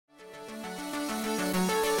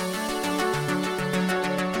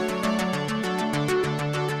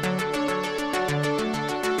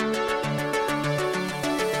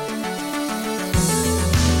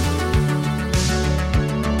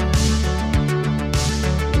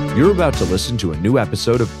You're about to listen to a new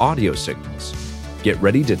episode of Audio Signals. Get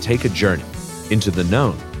ready to take a journey into the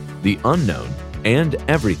known, the unknown, and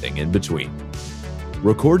everything in between.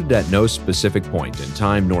 Recorded at no specific point in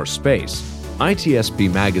time nor space,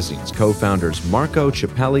 ITSP Magazine's co-founders Marco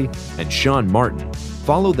Ciappelli and Sean Martin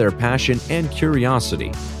follow their passion and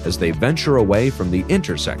curiosity as they venture away from the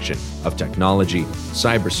intersection of technology,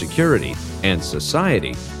 cybersecurity, and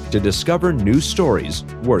society to discover new stories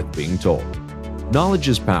worth being told. Knowledge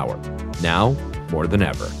is power, now more than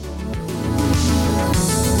ever.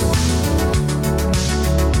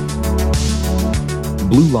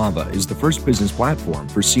 Blue Lava is the first business platform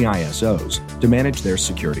for CISOs to manage their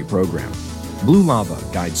security program. Blue Lava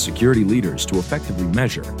guides security leaders to effectively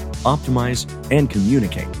measure, optimize, and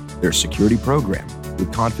communicate their security program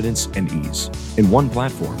with confidence and ease in one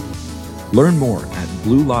platform. Learn more at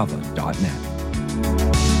bluelava.net.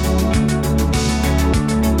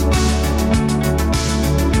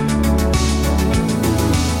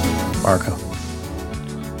 Marco.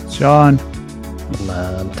 Sean.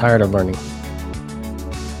 I'm tired of learning.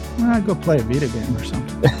 Go play a video game or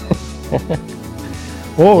something.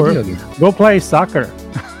 Or go play soccer.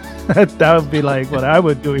 That would be like what I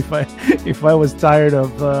would do if I was tired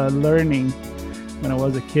of learning when I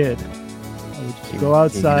was a kid. I would just go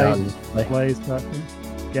outside, play soccer,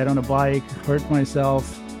 get on a bike, hurt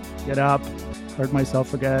myself, get up, hurt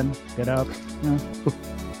myself again, get up. Yeah.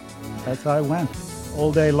 That's how I went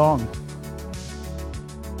all day long.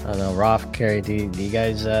 I don't know, Rafa, Carey, do you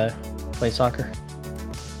guys play soccer?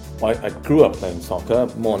 I grew up playing soccer.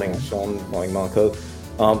 Morning, Sean. Morning, Marco.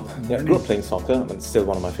 I grew up playing soccer, and it's still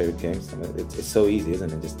one of my favorite games. I mean, it's so easy,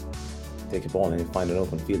 isn't it? Just take a ball and you find an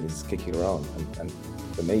open field and just kick it around, and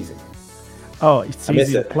it's amazing. Oh, it's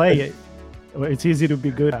easy to play it. It's easy to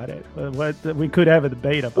be good at it. We could have a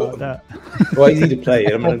debate about that. Well, easy to play.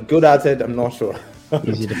 I'm good at it. I'm not sure.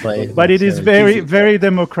 Easy to play. But it is very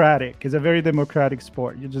democratic. It's a very democratic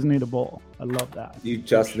sport. You just need a ball. I love that. You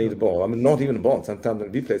just need a ball. I mean, not even a ball. Sometimes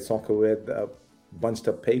we play soccer with bunched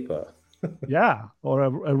up paper. Yeah, or a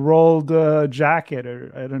rolled jacket,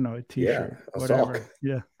 or I don't know, a t-shirt, whatever. Sock.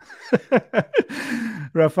 Yeah.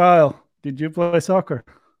 Rafael, did you play soccer?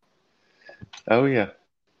 Oh yeah.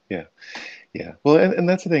 Well, and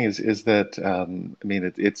that's the thing is that I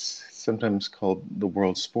mean it's sometimes called the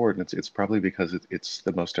world sport, and it's probably because it's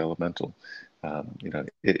the most elemental.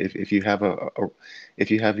 If you have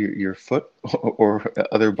if you have your foot or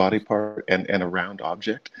other body part and a round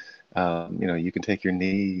object, you can take your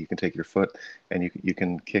knee, you can take your foot, and you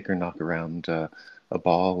can kick or knock around a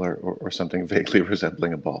ball or something vaguely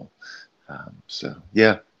resembling a ball. So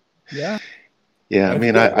yeah. I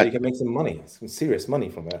mean, you can make some money, some serious money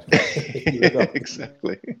from that.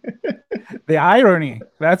 Exactly. The irony.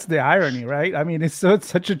 That's the irony, right? I mean, it's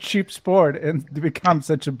such a cheap sport and it becomes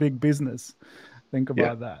such a big business. Think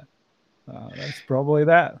about that. That's probably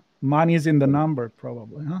that. Money's in the number,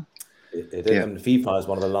 probably, huh? It is. And FIFA is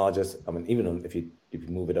one of the largest. I mean, even if you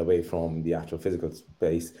move it away from the actual physical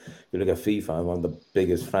space, you look at FIFA, one of the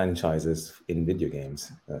biggest franchises in video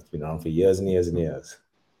games. That's been around for years and years and years.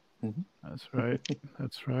 Mm-hmm.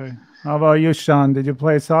 That's right. How about you, Sean? Did you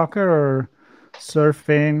play soccer or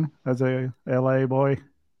surfing as a LA boy?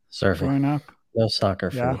 Surfing. Growing up? No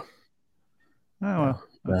soccer for me. Oh,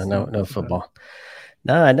 well. No football.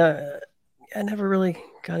 No, I never really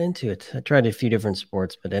got into it. I tried a few different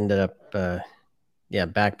sports, but ended up,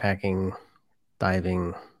 backpacking,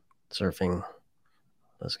 diving, surfing,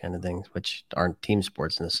 those kind of things, which aren't team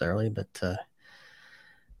sports necessarily, but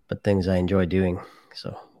things I enjoy doing.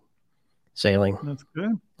 So. Sailing. That's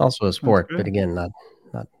good. Also a sport, but again, not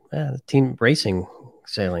team racing.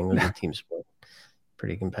 Sailing was a team sport.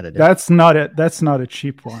 Pretty competitive. That's not a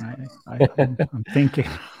cheap one. I'm thinking.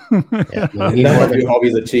 Need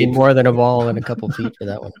more than a ball and a couple feet for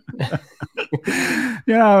that one.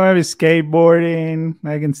 Maybe skateboarding.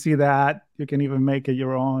 I can see that. You can even make it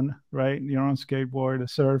your own, right? Your own skateboard, a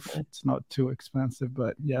surf. It's not too expensive,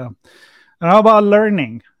 but yeah. And how about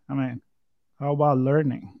learning?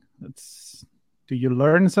 Do you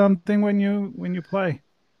learn something when you play?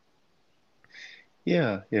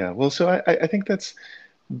 Yeah. Well, so I think that's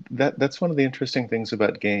one of the interesting things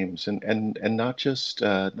about games, and not just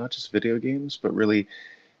video games, but really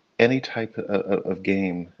any type of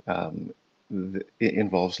game it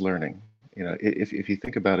involves learning. If you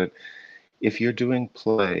think about it, if you're doing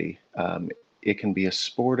play, it can be a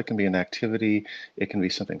sport, it can be an activity, it can be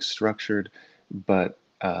something structured, but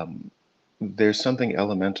there's something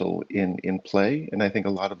elemental in play, and I think a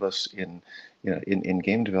lot of us in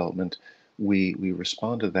game development we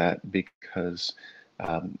respond to that because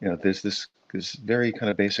there's this very kind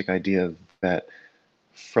of basic idea that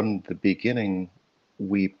from the beginning,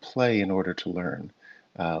 we play in order to learn.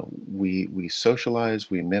 We socialize,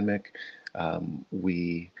 we mimic,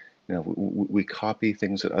 we we copy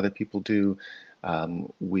things that other people do.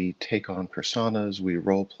 We take on personas, we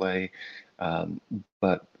role play, um,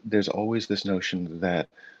 but there's always this notion that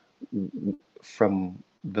from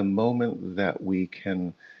the moment that we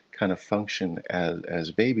can kind of function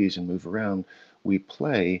as babies and move around, we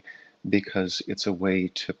play because it's a way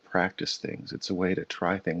to practice things. It's a way to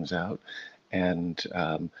try things out, and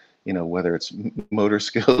whether it's motor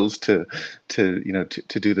skills to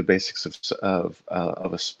do the basics of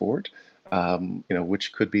a sport,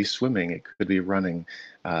 which could be swimming, it could be running,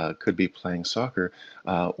 could be playing soccer,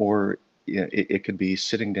 or it could be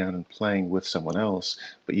sitting down and playing with someone else,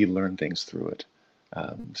 but you learn things through it.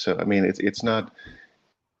 So I mean, it's not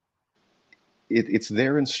it's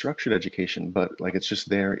there in structured education, but like it's just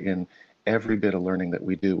there in every bit of learning that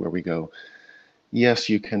we do, where we go, yes,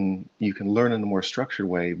 you can learn in a more structured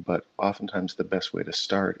way, but oftentimes the best way to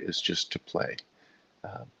start is just to play.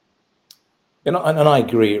 Um, And I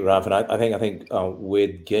agree, Raf, and I think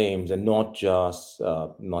with games, and not just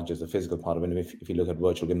the physical part of it. If you look at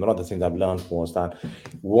virtual games, one of the things I've learned was that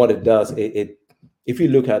what it does, if you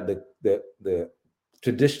look at the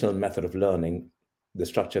traditional method of learning, the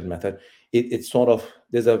structured method, it's sort of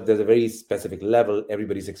there's a very specific level.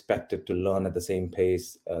 Everybody's expected to learn at the same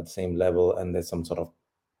pace, the same level, and there's some sort of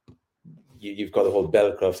you've got the whole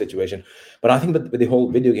bell curve situation. But I think that the whole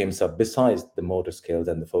video game stuff, besides the motor skills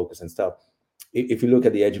and the focus and stuff, if you look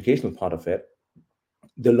at the educational part of it,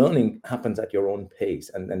 the learning happens at your own pace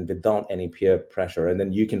and without any peer pressure. And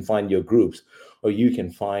then you can find your groups, or you can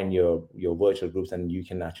find your virtual groups, and you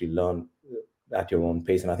can actually learn at your own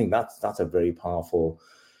pace. And I think that's a very powerful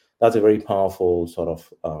sort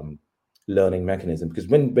of learning mechanism, because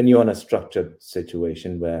when you're in a structured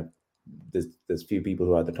situation where there's few people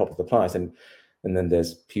who are at the top of the class, and then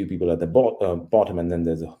there's few people at the bottom, and then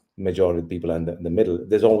there's a majority of people in the middle,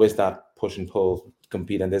 there's always that push and pull,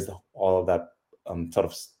 compete, and there's all of that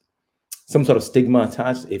some sort of stigma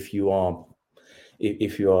attached if you are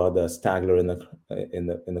the staggler in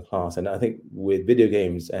the class. And I think with video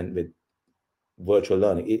games and with virtual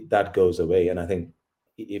learning, that goes away. And I think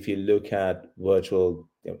if you look at virtual,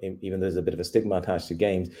 even there's a bit of a stigma attached to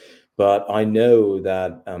games, but I know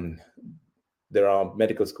that there are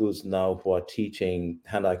medical schools now who are teaching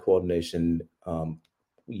hand-eye coordination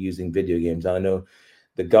using video games. I know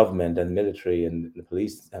the government and military and the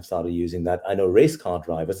police have started using that. I know race car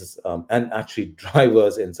drivers and actually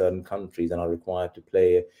drivers in certain countries are required to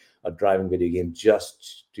play a driving video game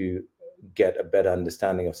just to get a better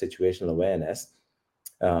understanding of situational awareness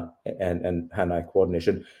and hand-eye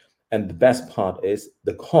coordination. And the best part is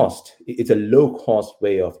the cost. It's a low-cost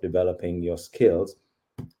way of developing your skills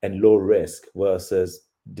and low risk versus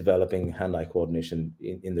developing hand-eye coordination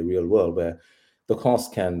in the real world, where the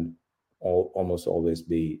cost can almost always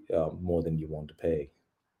be more than you want to pay.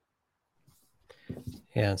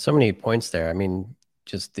 Yeah, so many points there. I mean,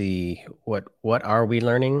 just what are we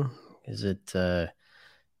learning? Is it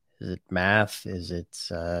math? Is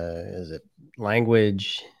it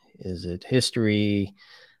language? Is it history?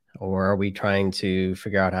 Or are we trying to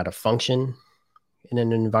figure out how to function in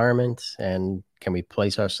an environment? And can we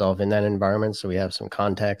place ourselves in that environment so we have some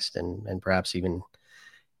context and perhaps even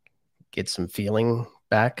get some feeling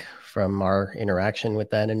back from our interaction with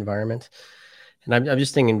that environment? And I'm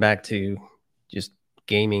just thinking back to just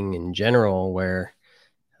gaming in general, where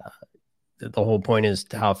the whole point is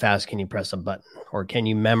how fast can you press a button, or can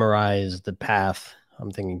you memorize the path?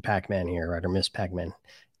 I'm thinking Pac-Man here, right? Or Miss Pac-Man.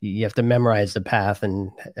 You have to memorize the path,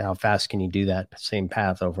 and how fast can you do that same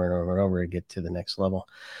path over and over and over to get to the next level?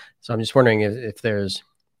 So I'm just wondering if there's,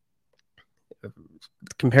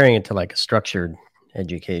 comparing it to like a structured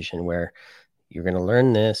education where you're going to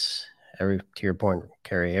learn this, to your point,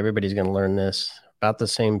 Carey, everybody's going to learn this about the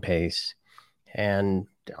same pace. And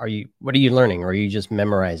what are you learning? Or are you just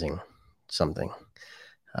memorizing something?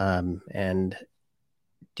 And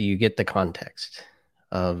do you get the context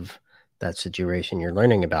of that situation you're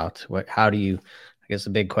learning about? I guess the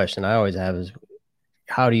big question I always have is,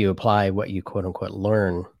 how do you apply what you quote unquote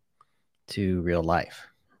learn to real life,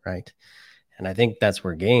 right? And I think that's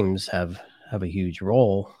where games have a huge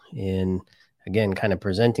role in, again, kind of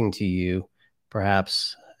presenting to you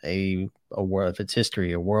perhaps a world, if it's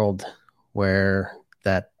history, a world where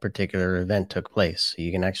that particular event took place. So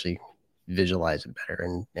you can actually visualize it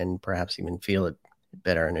better and perhaps even feel it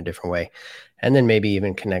better in a different way. And then maybe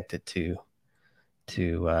even connect it to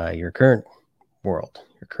your current world,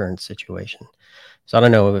 your current situation. So I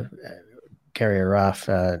don't know, Carey or Raf,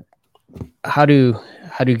 how do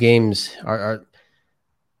games are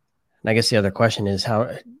And I guess the other question is, how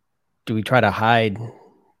do we try to hide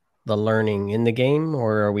the learning in the game,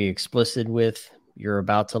 or are we explicit with you're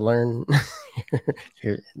about to learn,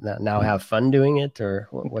 you're now have fun doing it, or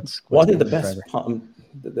what's Well, I think the the best driver? part,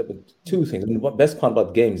 the two things. I mean, what best part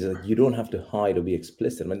about games is that you don't have to hide or be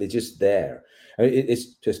explicit. I mean, they're just there. I mean,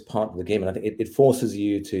 it's just part of the game, and I think it forces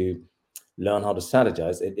you to learn how to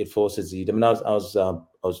strategize. It forces you. I mean, I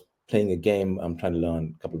was playing a game. I'm trying to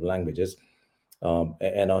learn a couple of languages,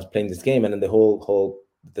 and I was playing this game, and then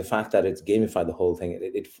the fact that it's gamified, the whole thing,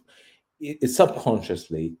 it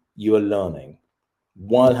subconsciously you are learning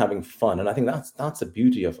while having fun. And I think that's the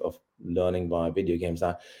beauty of learning by video games.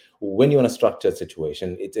 That when you're in a structured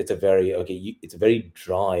situation, it's a very it's a very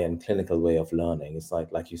dry and clinical way of learning. It's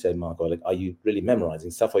like you said, Marco, like, are you really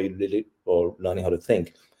memorizing stuff? Are you really or learning how to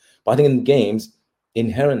think? But I think in games,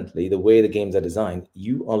 inherently, the way the games are designed,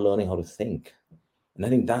 you are learning how to think. And I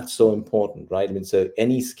think that's so important, right? I mean, so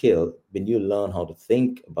any skill, when you learn how to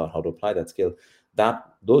think about how to apply that skill, that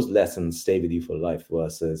those lessons stay with you for life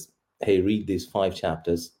versus, hey, read these 5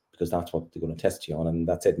 chapters because that's what they're going to test you on, and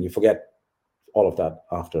that's it. And you forget all of that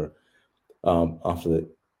after the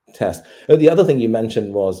test. The other thing you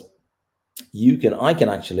mentioned was I can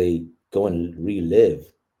actually go and relive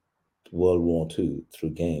World War II through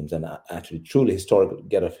games and actually truly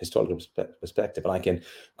get a historical perspective. And I can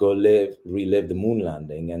go relive the moon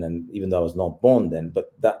landing. And then, even though I was not born then,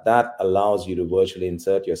 but that allows you to virtually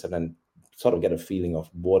insert yourself and sort of get a feeling of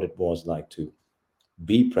what it was like to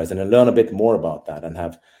be present and learn a bit more about that and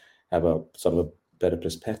have a sort of a better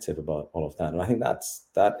perspective about all of that. And I think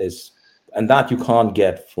that you can't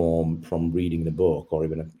get from reading the book or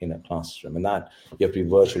even in a classroom, and that you have to be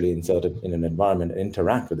virtually inserted in an environment,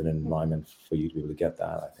 interact with an environment for you to be able to get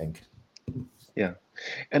that, I think. Yeah,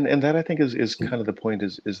 and that I think is kind of the point,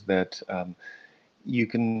 is that you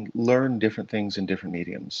can learn different things in different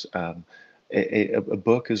mediums. A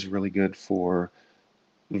book is really good for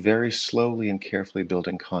very slowly and carefully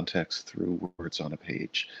building context through words on a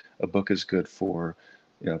page. A book is good for,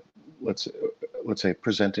 let's say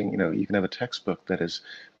presenting. You can have a textbook that is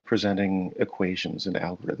presenting equations and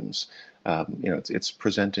algorithms. It's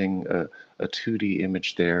presenting a 2D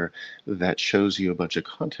image there that shows you a bunch of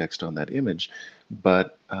context on that image.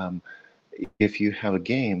 But if you have a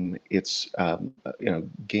game, it's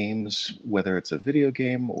games, whether it's a video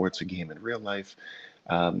game or it's a game in real life.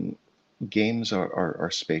 Games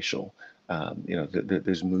are spatial.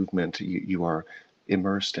 There's movement. You are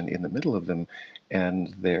immersed and in the middle of them,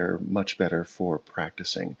 and they're much better for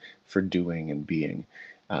practicing, for doing and being.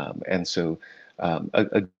 And so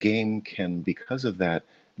a game can, because of that,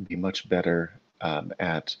 be much better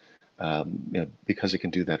at, because it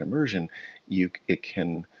can do that immersion, it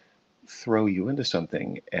can throw you into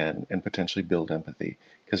something and potentially build empathy,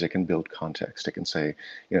 because it can build context. It can say,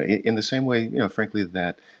 in the same way, frankly,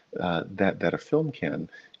 that that a film can,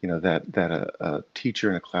 that a teacher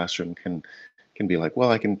in a classroom can be like,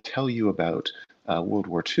 well, I can tell you about World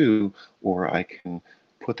War II, or I can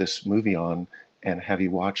put this movie on and have you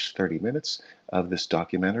watch 30 minutes of this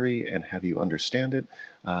documentary and have you understand it,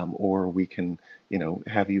 or we can,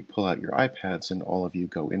 have you pull out your iPads and all of you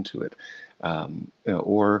go into it,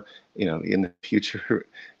 or in the future,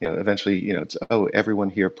 eventually, it's, oh, everyone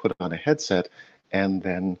here put on a headset and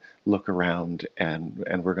then look around and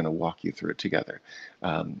we're going to walk you through it together.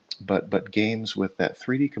 But games with that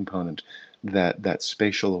 3D component, that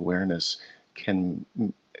spatial awareness can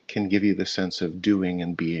give you the sense of doing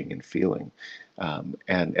and being and feeling.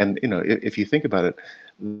 And if you think about it,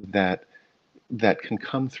 that can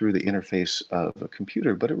come through the interface of a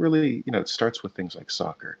computer, but it really, it starts with things like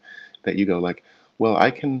soccer, that you go like, well,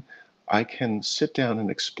 I can sit down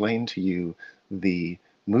and explain to you the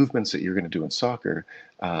movements that you're going to do in soccer.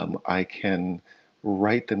 I can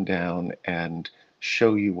write them down and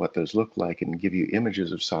show you what those look like and give you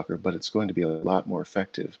images of soccer, but it's going to be a lot more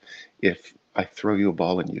effective if I throw you a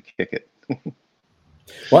ball and you kick it.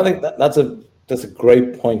 Well, I think that's a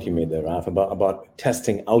great point you made there, Raf, about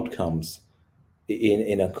testing outcomes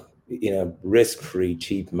in a risk-free,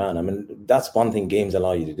 cheap manner. I mean, that's one thing games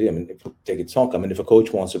allow you to do. I mean, if you take it soccer, I mean, if a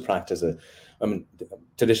coach wants to practice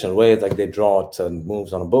traditional way, like they draw certain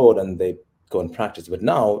moves on a board and they go and practice. But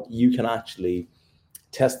now you can actually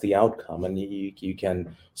test the outcome, and you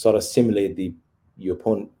can sort of simulate your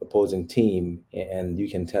opposing team, and you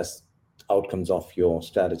can test outcomes of your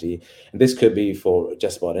strategy. And this could be for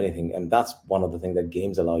just about anything. And that's one of the things that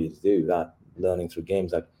games allow you to do, that learning through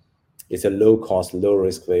games, that it's a low cost, low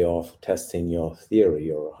risk way of testing your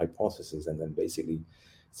theory or hypothesis, and then basically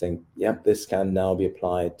saying, yeah, this can now be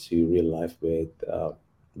applied to real life with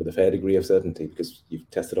a fair degree of certainty because you've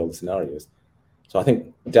tested all the scenarios. So I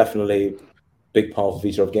think definitely big powerful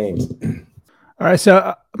feature of games. All right.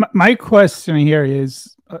 So my question here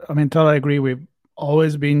is, I mean, totally agree. We've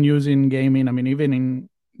always been using gaming. I mean, even in,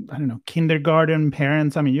 I don't know, kindergarten,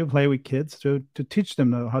 parents, I mean, you play with kids to teach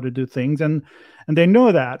them how to do things. And they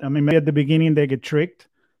know that. I mean, maybe at the beginning they get tricked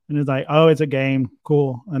and it's like, oh, it's a game.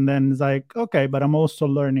 Cool. And then it's like, okay, but I'm also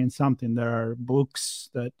learning something. There are books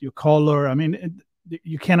that you color. I mean,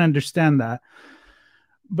 you can understand that.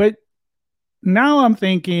 But now I'm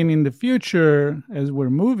thinking in the future, as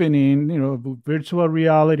we're moving in, virtual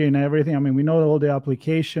reality and everything. I mean, we know all the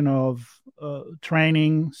application of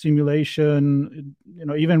training, simulation,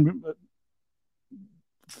 even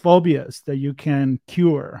phobias that you can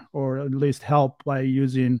cure or at least help by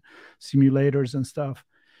using simulators and stuff.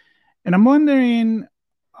 And I'm wondering,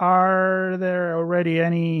 are there already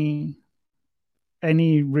any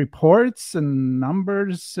reports and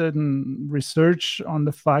numbers and research on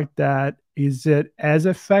the fact that is it as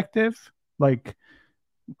effective, like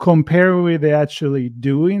compare with actually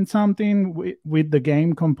doing something with the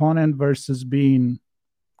game component versus being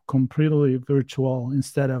completely virtual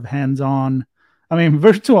instead of hands-on? I mean,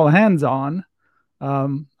 virtual hands-on.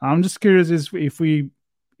 I'm just curious if we're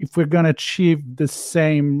going to achieve the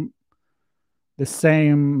same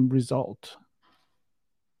result.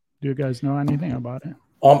 Do you guys know anything about it?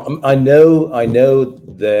 I know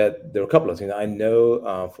that there are a couple of things. I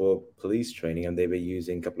know for police training, and they were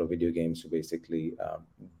using a couple of video games to basically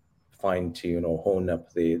fine tune or hone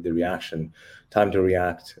up the reaction time to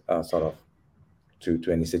react, sort of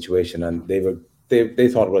to any situation, and they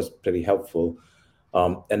thought it was pretty helpful.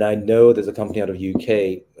 And I know there's a company out of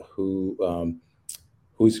UK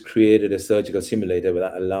who's created a surgical simulator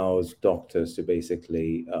that allows doctors to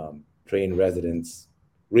basically train residents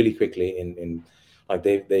really quickly in like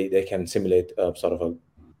they can simulate sort of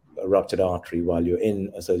a ruptured artery while you're in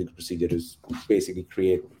a surgical procedure to basically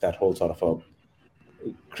create that whole sort of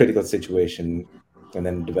a critical situation and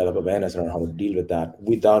then develop awareness around how to deal with that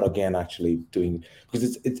without, again, actually doing,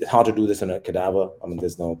 because it's hard to do this in a cadaver. I mean,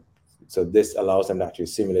 so this allows them to actually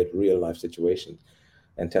simulate real life situations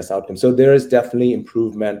and test outcomes. So there is definitely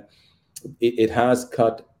improvement. It has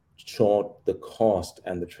cut short the cost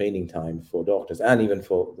and the training time for doctors and even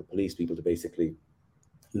for the police people to basically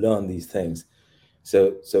learn these things.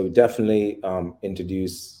 So definitely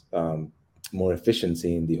introduce more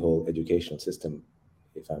efficiency in the whole educational system,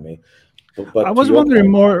 if I may. But I was wondering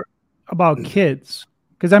more about kids,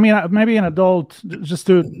 because I mean, maybe an adult, just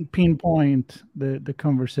to pinpoint the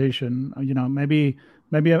conversation, maybe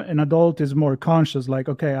an adult is more conscious, like,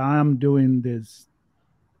 okay, I'm doing this.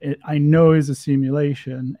 I know it's a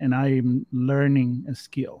simulation and I'm learning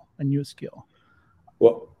a new skill.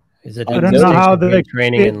 Well, is it? I don't know how the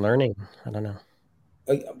training and learning. I don't know.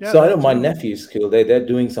 So I know my nephew's school. They're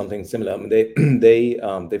doing something similar. I mean,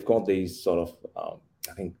 they've got these sort of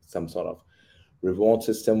I think some sort of reward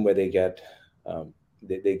system where they get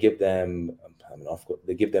they give them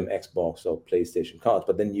they give them Xbox or PlayStation cards,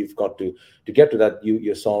 but then you've got to get to that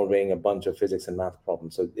you're solving a bunch of physics and math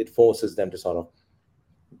problems. So it forces them to sort of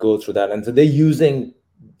go through that, and so they're using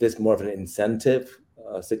this more of an incentive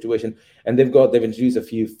situation. And they've introduced a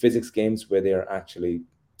few physics games where they're actually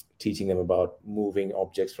teaching them about moving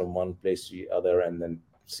objects from one place to the other and then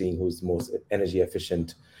seeing who's most energy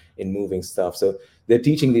efficient in moving stuff. So they're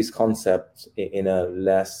teaching these concepts in a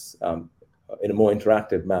less, in a more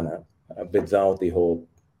interactive manner, without the whole,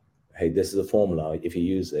 hey, this is a formula. If you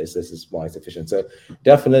use this is why it's efficient. So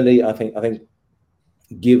definitely, I think,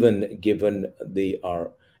 given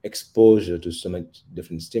our exposure to so much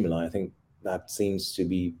different stimuli, I think that seems to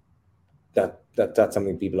be that's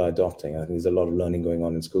something people are adopting. I think there's a lot of learning going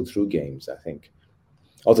on in school through games. I think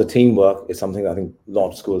also teamwork is something I think a lot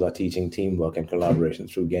of schools are teaching teamwork and collaboration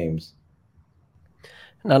through games.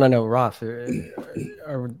 No, Raf,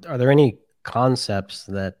 are there any concepts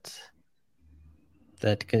that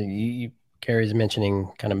Carey's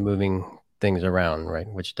mentioning, kind of moving things around, right,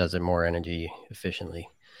 which does it more energy efficiently?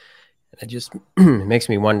 It just makes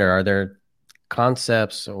me wonder, are there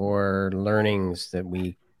concepts or learnings that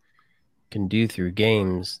we can do through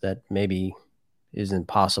games that maybe isn't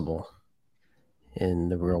possible in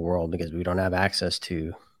the real world because we don't have access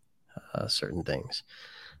to certain things?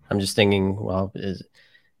 I'm just thinking, well,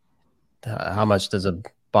 how much does a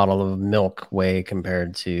bottle of milk weigh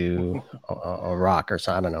compared to a rock or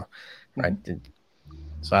so? I don't know, right?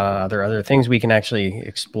 So are there other things we can actually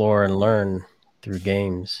explore and learn through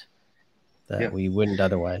games that we wouldn't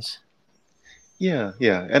otherwise? Yeah.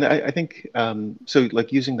 And I think, so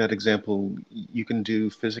like using that example, you can do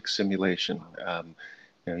physics simulation.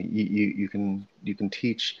 You can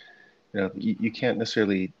teach you can't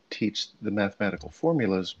necessarily teach the mathematical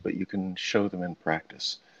formulas, but you can show them in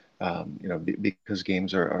practice. Because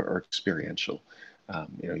games are experiential.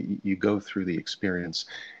 You go through the experience,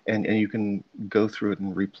 and you can go through it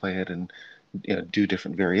and replay it, and do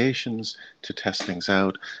different variations to test things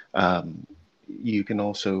out. You can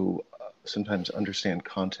also sometimes understand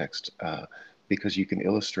context because you can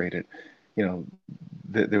illustrate it.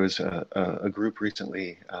 There was a group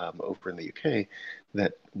recently over in the UK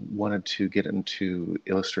that wanted to get into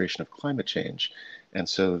illustration of climate change, and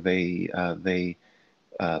so they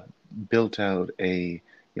built out a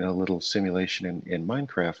little simulation in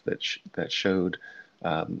Minecraft that showed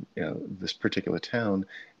this particular town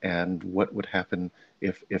and what would happen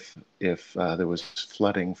if there was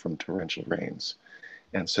flooding from torrential rains.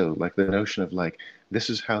 And so, like, the notion of, like, this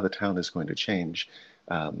is how the town is going to change,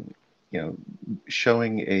 um,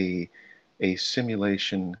 showing a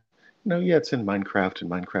simulation. Yeah, it's in Minecraft,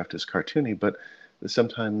 and Minecraft is cartoony, but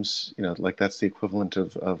sometimes, like, that's the equivalent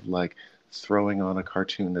of like throwing on a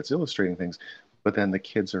cartoon that's illustrating things, but then the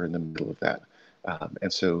kids are in the middle of that.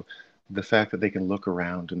 And so the fact that they can look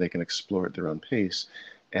around and they can explore at their own pace,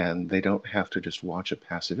 and they don't have to just watch a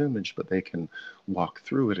passive image, but they can walk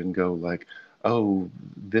through it and go, like, oh,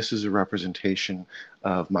 this is a representation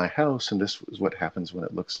of my house, and this is what happens when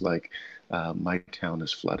it looks like my town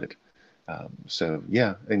is flooded. So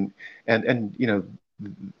yeah, and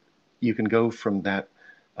you can go from that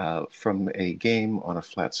from a game on a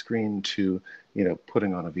flat screen to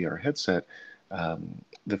putting on a VR headset.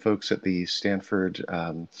 The folks at the Stanford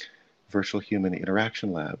Virtual Human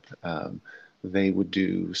Interaction Lab, they would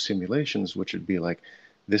do simulations, which would be like,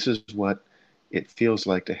 this is what it feels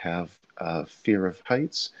like to have fear of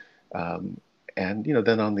heights, and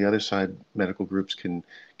then on the other side, medical groups can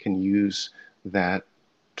use that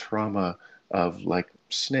trauma of, like,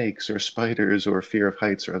 snakes or spiders or fear of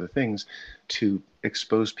heights or other things to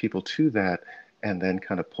expose people to that and then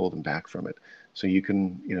kind of pull them back from it. So you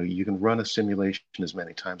can run a simulation as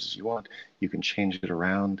many times as you want. You can change it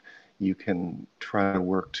around. You can try to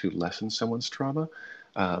work to lessen someone's trauma,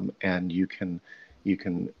 and you can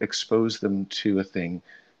expose them to a thing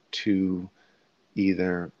to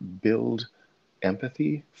either build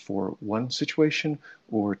empathy for one situation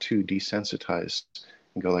or to desensitize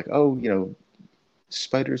and go, like, oh,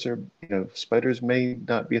 spiders may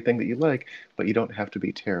not be a thing that you like, but you don't have to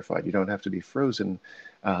be terrified. You don't have to be frozen.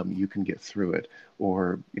 You can get through it.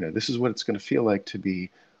 Or, this is what it's going to feel like to be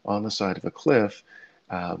on the side of a cliff.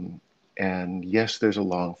 And yes, there's a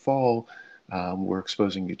long fall. We're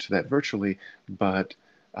exposing you to that virtually, but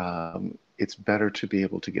it's better to be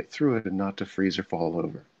able to get through it and not to freeze or fall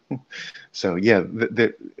over. So yeah,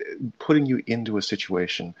 putting you into a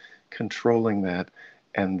situation, controlling that,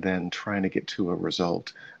 and then trying to get to a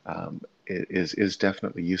result is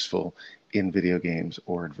definitely useful in video games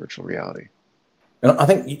or in virtual reality. And I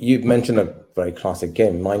think you've mentioned a very classic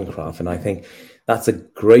game, Minecraft, and I think that's a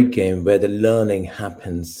great game where the learning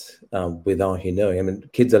happens without you knowing. I mean,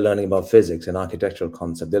 kids are learning about physics and architectural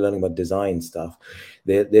concepts. They're learning about design stuff.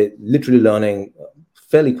 They're literally learning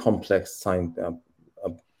fairly complex science,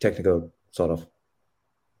 technical sort of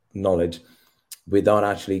knowledge without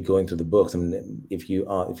actually going through the books. I mean, if you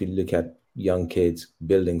look at young kids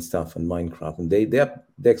building stuff in Minecraft, and they're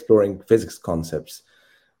exploring physics concepts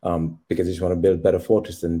because they just want to build better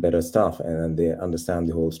fortresses and better stuff, and they understand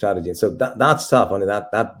the whole strategy. And so that stuff, only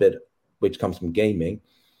that bit which comes from gaming,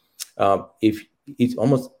 if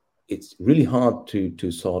it's really hard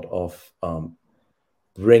to sort of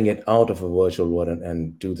bring it out of a virtual world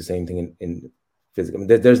and do the same thing in physical. I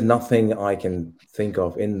mean, there's nothing I can think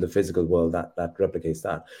of in the physical world that replicates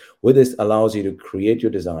that. With this, allows you to create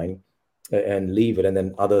your design and leave it, and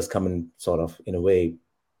then others come and sort of, in a way,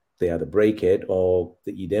 they either break it or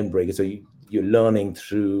you then break it. So you're learning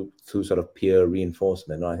through sort of peer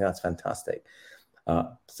reinforcement. And I think that's fantastic.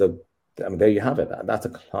 So I mean, there you have it. That's a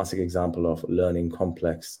classic example of learning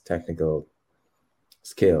complex technical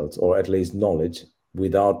skills, or at least knowledge,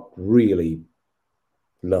 without really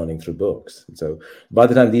learning through books. So by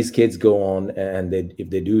the time these kids go on and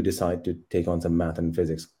if they do decide to take on some math and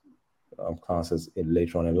physics classes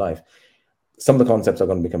later on in life, some of the concepts are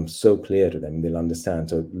going to become so clear to them, they'll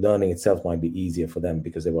understand. So learning itself might be easier for them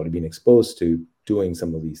because they've already been exposed to doing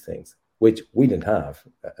some of these things, which we didn't have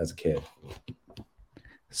as a kid.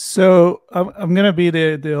 So I'm going to be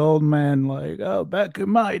the old man, like, oh, back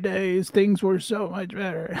in my days, things were so much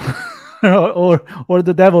better. or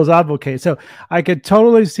the devil's advocate. So I could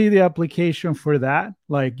totally see the application for that.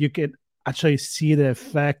 Like, you could actually see the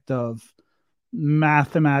effect of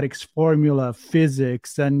mathematics, formula,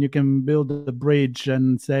 physics, and you can build a bridge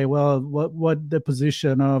and say, well, what the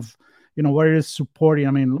position of where it's supporting,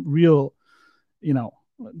 I mean, real,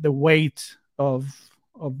 the weight of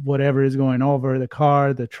whatever is going over the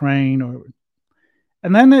car, the train,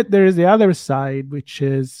 and then there is the other side, which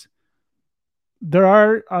is there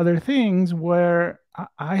are other things where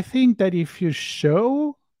I think that if you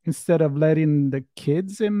show, instead of letting the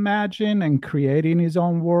kids imagine and creating his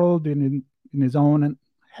own world in his own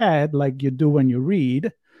head, like you do when you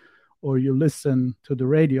read or you listen to the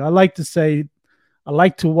radio. I like to say, I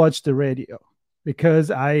like to watch the radio because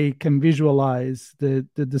I can visualize the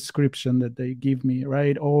description that they give me,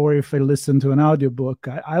 right? Or if I listen to an audiobook,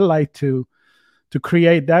 I like to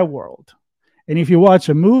create that world. And if you watch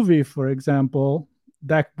a movie, for example,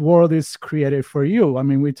 that world is created for you. I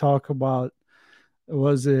mean, we talk about, it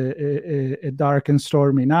was a dark and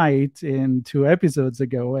stormy night in 2 episodes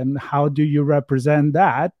ago, and how do you represent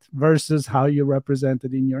that versus how you represent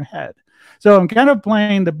it in your head. So I'm kind of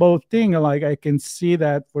playing the both thing. Like, I can see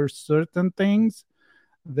that for certain things,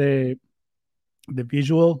 the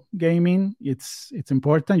visual gaming, it's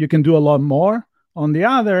important. You can do a lot more. On the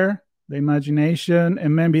other, the imagination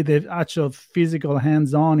and maybe the actual physical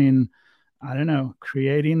hands-on in, I don't know,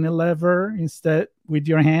 creating a lever instead with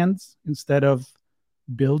your hands instead of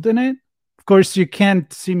building it. Of course, you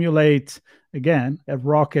can't simulate, again, a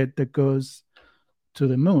rocket that goes to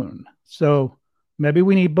the moon. So maybe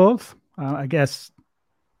we need both. I guess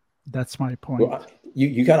that's my point. Well,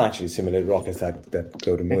 you can actually simulate rockets that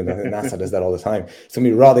go to the moon. I think NASA does that all the time. It's going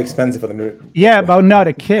to be rather expensive for them to... Yeah, but not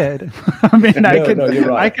a kid. I mean, no, you're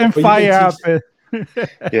right. I can fire up.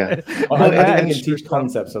 Yeah. I think you can teach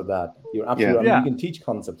concepts of that. You're absolutely right. I mean, you can teach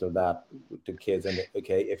concepts of that to kids. And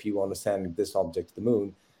okay, if you want to send this object to the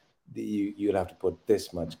moon, you'll have to put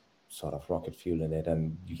this much sort of rocket fuel in it,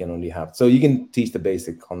 and you can only have... So you can teach the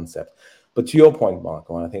basic concept. But to your point,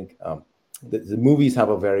 Marco, and I think the movies have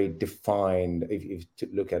a very defined, if you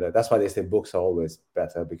look at it, that's why they say books are always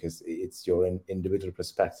better, because it's your individual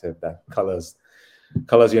perspective that colors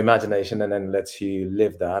your imagination and then lets you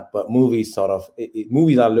live that. But movies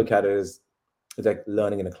movies, I look at it as it's like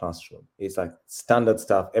learning in a classroom. It's like standard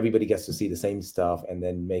stuff. Everybody gets to see the same stuff and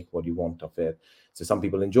then make what you want of it. So some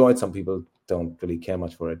people enjoy it, some people don't really care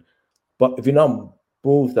much for it. But if you now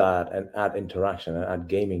move that and add interaction and add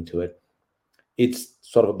gaming to it, it's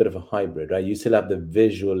sort of a bit of a hybrid, right? You still have the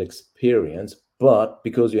visual experience, but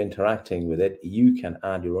because you're interacting with it, you can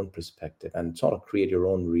add your own perspective and sort of create your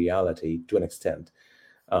own reality to an extent,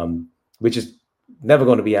 which is never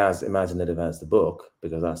going to be as imaginative as the book,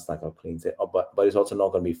 because that's like a clean thing. But it's also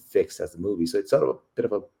not going to be fixed as the movie. So it's sort of a bit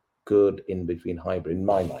of a good in-between hybrid in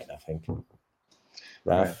my mind, I think.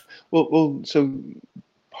 Raf? Right. Well, so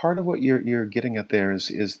part of what you're getting at there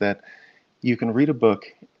is that you can read a book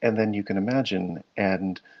and then you can imagine,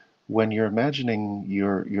 and when you're imagining,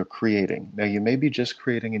 you're creating. Now, you may be just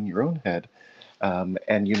creating in your own head,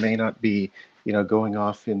 and you may not be, going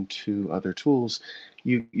off into other tools.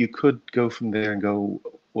 You could go from there and go,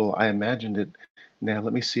 well, I imagined it. Now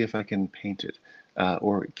let me see if I can paint it,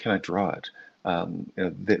 or can I draw it?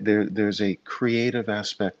 There's a creative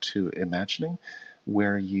aspect to imagining,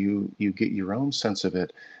 where you get your own sense of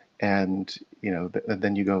it, and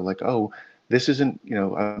then you go like, oh, this isn't,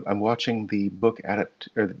 I'm watching the book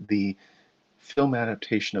or the film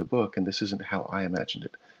adaptation of a book, and this isn't how I imagined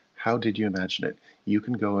it. How did you imagine it? You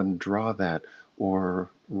can go and draw that, or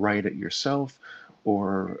write it yourself,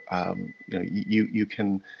 or you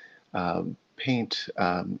can paint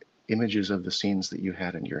images of the scenes that you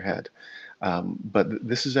had in your head. But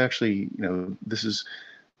this is actually, this is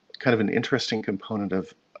kind of an interesting component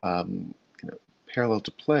of parallel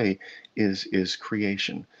to play is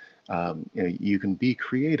creation. You can be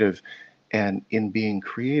creative, and in being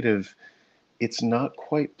creative, it's not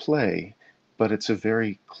quite play, but it's a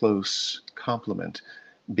very close complement,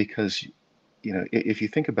 because if you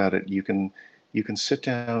think about it, you can sit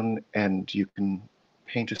down and you can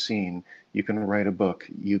paint a scene, you can write a book,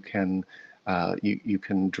 you can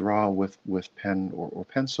draw with pen or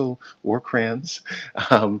pencil or crayons,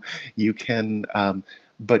 you can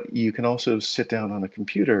but you can also sit down on a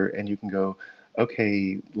computer and you can go,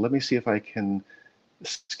 okay, let me see if I can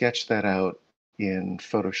sketch that out in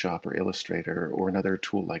Photoshop or Illustrator or another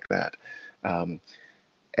tool like that. And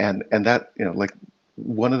that, like,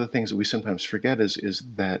 one of the things that we sometimes forget is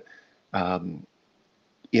that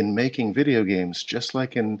in making video games, just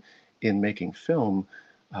like in making film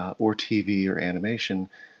or TV or animation,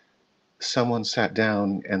 someone sat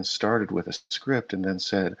down and started with a script and then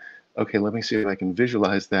said, okay, let me see if I can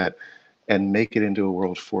visualize that and make it into a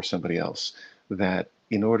world for somebody else. That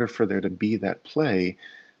in order for there to be that play,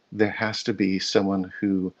 there has to be someone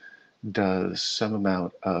who does some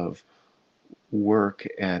amount of work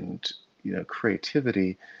and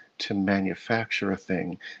creativity to manufacture a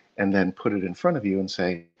thing and then put it in front of you and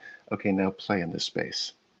say, okay, now play in this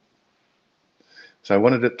space. So I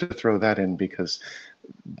wanted to throw that in because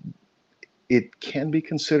it can be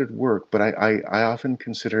considered work, but I often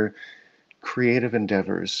consider creative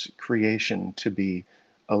endeavors, creation, to be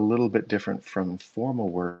a little bit different from formal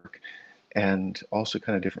work, and also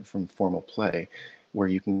kind of different from formal play, where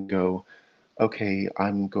you can go, okay,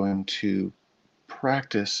 I'm going to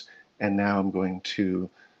practice, and now I'm going to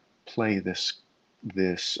play this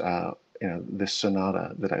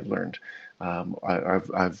sonata that I've learned.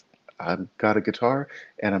 I've got a guitar,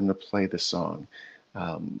 and I'm going to play the song.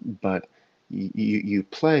 But you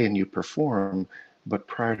play and you perform, but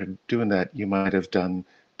prior to doing that, you might have done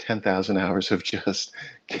 10,000 hours of just,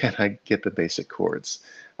 can I get the basic chords?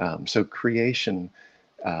 So creation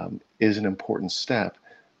is an important step,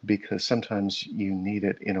 because sometimes you need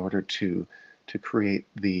it in order to create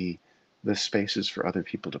the spaces for other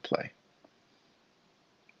people to play.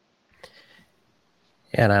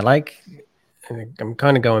 And I'm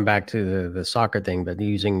kind of going back to the soccer thing, but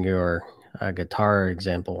using your guitar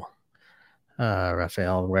example,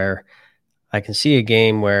 Rafael, where I can see a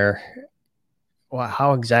game where, well,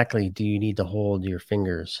 how exactly do you need to hold your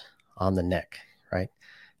fingers on the neck, right?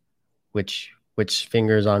 Which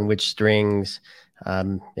fingers on which strings?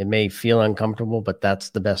 It may feel uncomfortable, but that's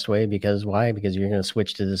the best way. Because why? Because you're going to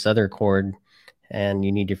switch to this other chord, and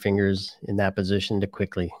you need your fingers in that position to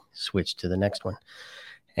quickly switch to the next one.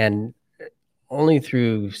 And only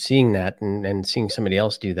through seeing that and seeing somebody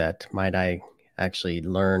else do that might I actually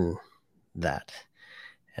learn that.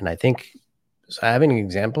 And I think having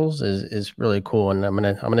examples is really cool. And I'm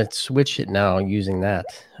gonna switch it now using that,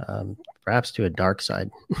 perhaps to a dark side,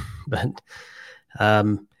 but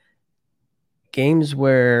games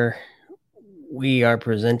where we are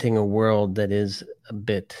presenting a world that is a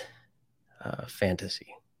bit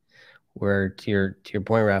fantasy, where to your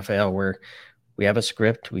point, Rafael, where we have a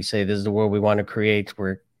script, we say this is the world we want to create,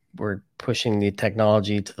 we're pushing the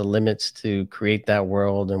technology to the limits to create that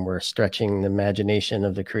world, and we're stretching the imagination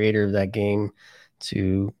of the creator of that game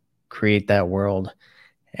to create that world.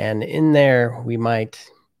 And in there, we might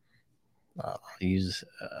use,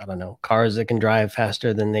 I don't know, cars that can drive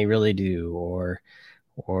faster than they really do,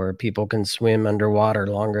 or people can swim underwater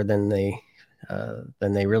longer than they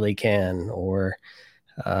really can, or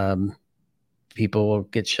people will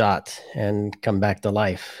get shot and come back to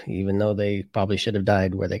life, even though they probably should have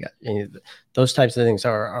died where they got. Those types of things.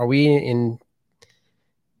 Are we in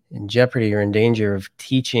jeopardy or in danger of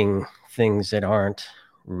teaching things that aren't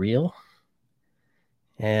real?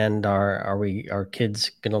 And are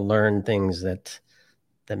kids going to learn things that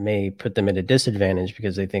may put them at a disadvantage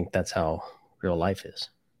because they think that's how real life is?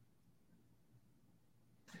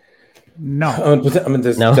 No. I mean,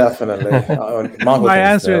 there's definitely. My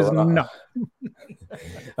answer is no.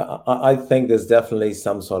 I think there's definitely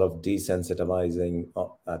some sort of desensitizing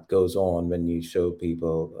that goes on when you show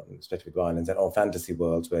people, especially violence and fantasy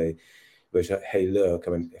worlds, where hey, look,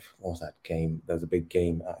 I mean, what was that game? There's a big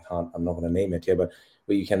game. I'm not going to name it here, but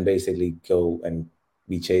where you can basically go and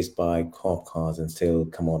be chased by cop cars and still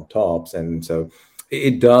come on tops. And so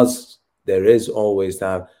it does. There is always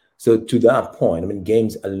that. So to that point, I mean,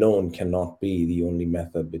 games alone cannot be the only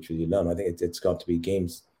method which you learn. I think it's got to be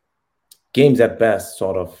games. Games at best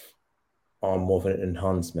sort of are more of an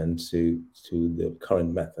enhancement to the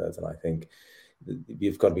current methods. And I think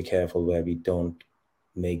we've got to be careful where we don't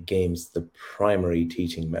make games the primary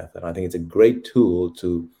teaching method. I think it's a great tool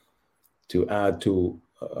to add to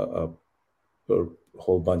a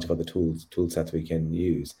whole bunch of other tool sets we can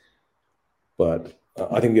use. But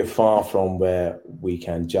I think we're far from where we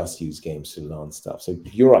can just use games to learn stuff. So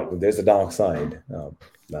you're right. There's a dark side.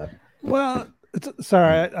 Well,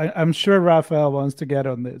 sorry, I'm sure Rafael wants to get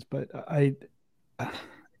on this, but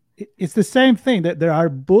it's the same thing, that there are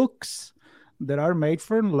books that are made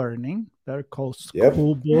for learning. They're called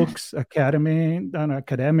school books,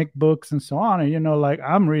 academic books, and so on. And, like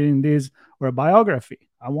I'm reading this, or a biography.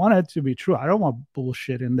 I want it to be true. I don't want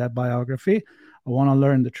bullshit in that biography. I want to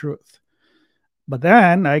learn the truth. But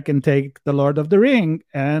then I can take The Lord of the Ring,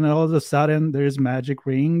 and all of a sudden there's magic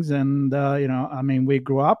rings. And, I mean, we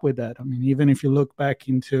grew up with that. I mean, even if you look back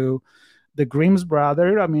into the Grimm's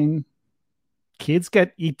brother, I mean, kids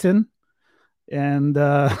get eaten. And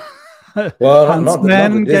well, not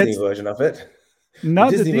the Disney version of it.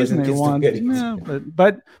 Not the Disney one. No,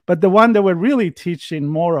 but the one that were really teaching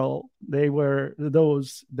moral, they were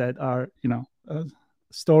those that are,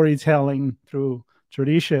 storytelling through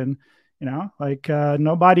tradition. Like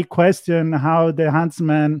nobody questioned how the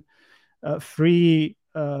huntsman free,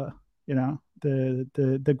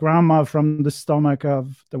 the grandma from the stomach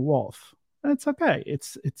of the wolf. That's okay.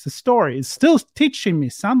 It's a story. It's still teaching me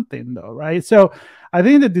something, though, right? So I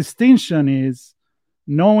think the distinction is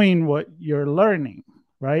knowing what you're learning,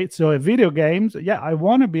 right? So in video games, yeah, I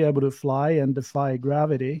want to be able to fly and defy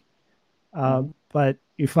gravity. But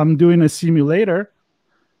if I'm doing a simulator,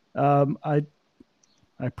 I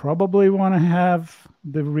probably want to have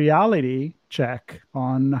the reality check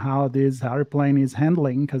on how this airplane is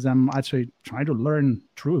handling, because I'm actually trying to learn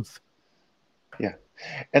truth. Yeah.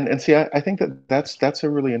 And see, I think that's a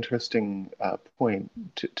really interesting point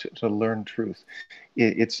to learn truth.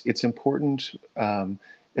 It's important,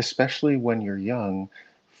 especially when you're young,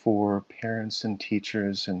 for parents and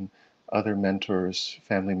teachers and other mentors,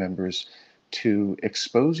 family members, to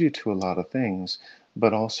expose you to a lot of things,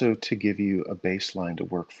 but also to give you a baseline to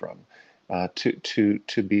work from,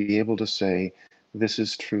 to be able to say this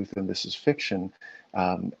is truth and this is fiction,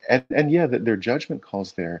 and yeah, that there are judgment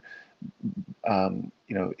calls there.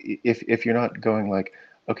 If you're not going like,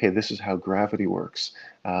 okay, this is how gravity works,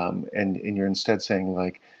 and you're instead saying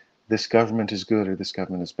like, this government is good or this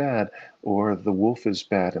government is bad, or the wolf is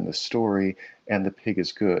bad in the story and the pig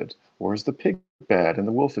is good, or is the pig bad and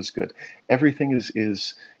the wolf is good? Everything is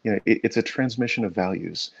it's a transmission of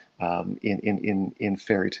values, in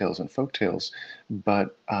fairy tales and folk tales,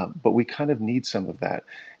 but we kind of need some of that,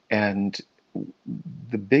 and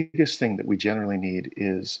the biggest thing that we generally need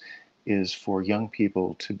is for young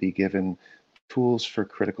people to be given tools for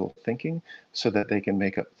critical thinking so that they can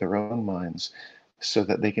make up their own minds, so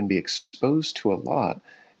that they can be exposed to a lot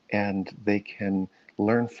and they can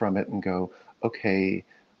learn from it and go, okay,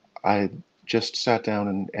 I just sat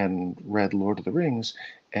down and read Lord of the Rings,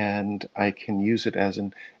 and I can use it as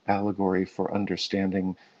an allegory for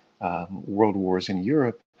understanding world wars in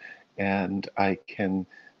Europe, and I can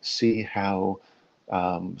see how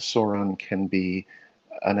Sauron can be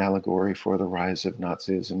an allegory for the rise of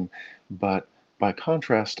Nazism. But by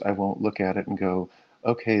contrast, I won't look at it and go,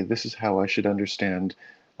 okay, this is how I should understand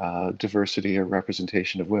diversity or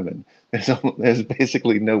representation of women. There's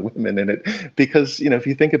basically no women in it, because if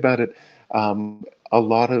you think about it, a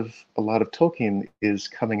lot of Tolkien is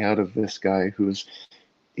coming out of this guy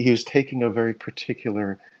he was taking a very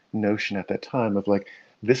particular notion at that time of like,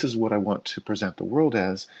 this is what I want to present the world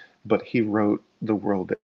as, but he wrote the world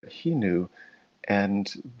that he knew,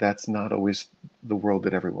 and that's not always the world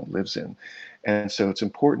that everyone lives in. And so it's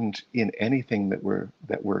important in anything that we're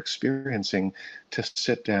experiencing to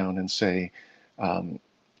sit down and say, how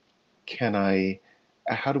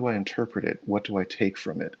do I interpret it? What do I take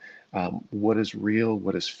from it? What is real?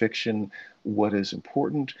 What is fiction? What is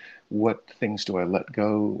important? What things do I let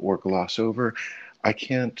go or gloss over? I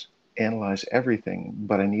can't analyze everything,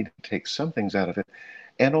 but I need to take some things out of it.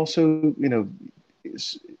 And also,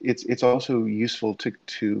 it's also useful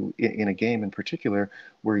to in a game in particular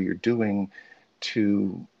where you're doing,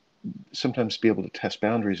 to sometimes be able to test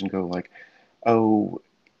boundaries and go like, oh,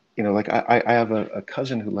 like I have a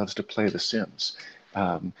cousin who loves to play The Sims,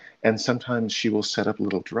 and sometimes she will set up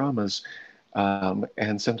little dramas,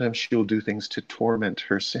 and sometimes she'll do things to torment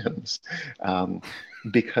her Sims,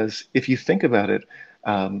 because if you think about it,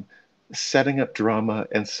 setting up drama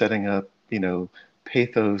and setting up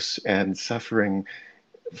pathos and suffering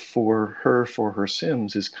for her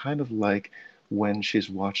Sims is kind of like when she's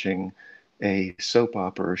watching a soap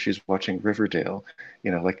opera or she's watching Riverdale,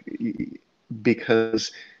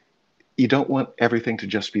 because you don't want everything to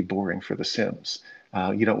just be boring for the Sims.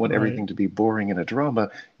 You don't want everything to be boring in a drama.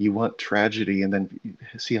 You want tragedy, and then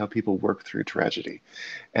see how people work through tragedy.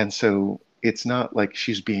 And so it's not like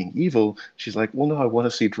she's being evil. She's like, well, no, I want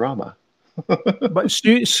to see drama. But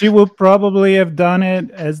she would probably have done it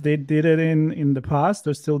as they did it in the past,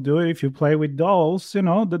 or still do it. If you play with dolls,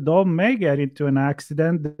 the doll may get into an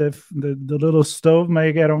accident. The little stove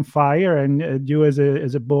may get on fire, and you as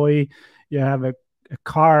a boy, you have a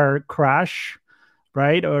car crash,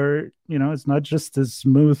 right? Or it's not just a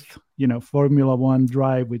smooth Formula One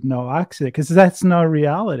drive with no accident, because that's not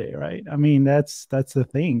reality, right? I mean, that's the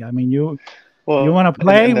thing. I mean, you want to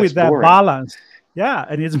play with that boring balance. Yeah,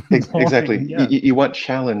 and it's boring. Exactly. Yeah. You want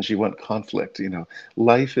challenge, you want conflict.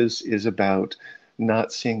 Life is about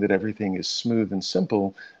not seeing that everything is smooth and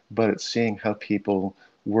simple, but it's seeing how people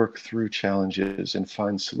work through challenges and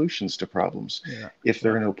find solutions to problems. Yeah. If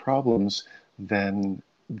there are no problems, then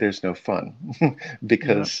there's no fun,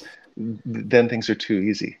 because then things are too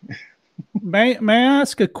easy. May I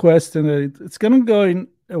ask a question? It's going to go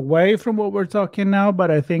away from what we're talking now,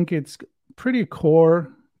 but I think it's pretty core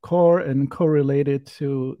and correlated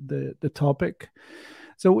to the topic.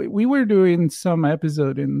 So we were doing some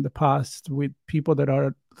episode in the past with people that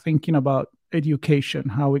are thinking about education,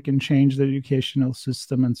 how we can change the educational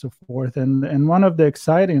system and so forth. And one of the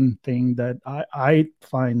exciting thing that I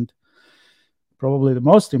find probably the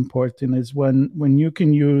most important is when you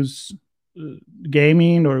can use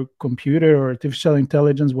gaming or computer or artificial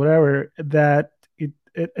intelligence, whatever, that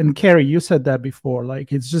and Carey, you said that before,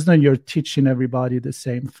 like it's just not you're teaching everybody the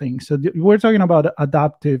same thing. So we're talking about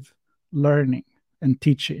adaptive learning and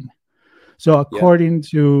teaching. So according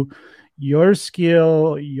to your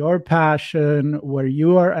skill, your passion, where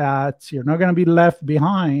you are at, you're not going to be left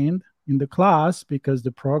behind in the class because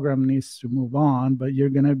the program needs to move on, but you're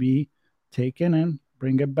going to be taken and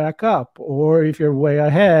bring it back up. Or if you're way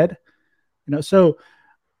ahead, so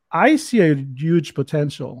I see a huge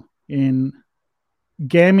potential in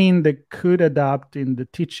gaming that could adapt in the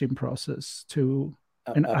teaching process to,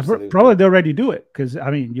 and probably they already do it, because I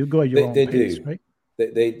mean, you go at your own pace, right?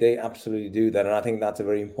 They absolutely do that, and I think that's a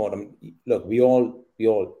very important. Look, we all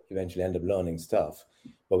eventually end up learning stuff,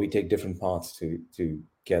 but we take different paths to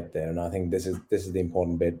get there. And I think this is the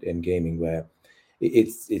important bit in gaming, where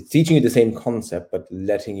it's teaching you the same concept, but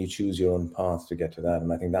letting you choose your own path to get to that.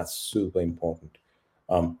 And I think that's super important.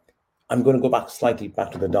 I'm going to go back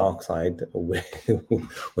to the dark side.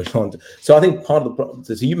 So I think part of the problem.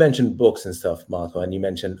 So you mentioned books and stuff, Marco, and you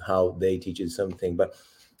mentioned how they teach you something. But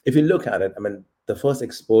if you look at it, I mean, the first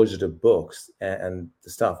exposure to books and the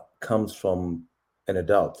stuff comes from an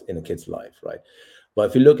adult in a kid's life, right? But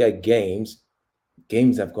if you look at games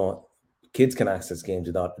have got, kids can access games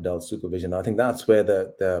without adult supervision. I think that's where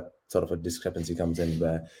the sort of a discrepancy comes in,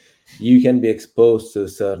 where you can be exposed to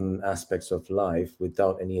certain aspects of life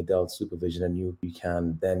without any adult supervision, and you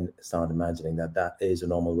can then start imagining that is a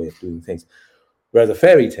normal way of doing things. Whereas a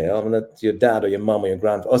fairy tale, I mean, that's your dad or your mom or your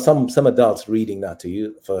grandfather or some adults reading that to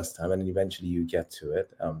you the first time, and then eventually you get to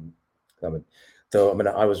it. I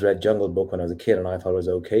was read Jungle Book when I was a kid, and I thought it was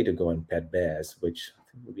okay to go and pet bears, which I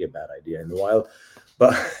think would be a bad idea in the wild.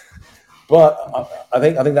 But I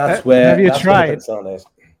think that's where have you tried? The concern is.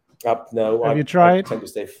 No, have you tried? I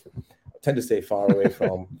tend to stay far away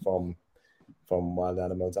from wild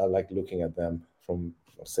animals. I like looking at them from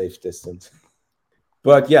a safe distance.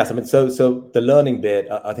 But yes, I mean, so the learning bit,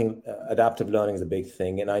 I think adaptive learning is a big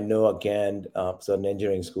thing. And I know, again, certain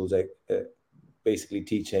engineering schools are basically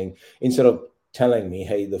teaching, instead of telling me,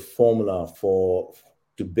 hey, the formula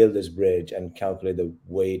to build this bridge and calculate the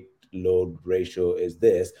weight load ratio is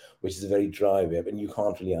this, which is a very dry way, and you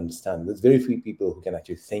can't really understand. There's very few people who can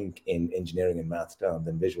actually think in engineering and math terms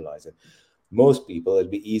and visualize it. Most people, it'd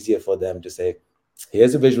be easier for them to say,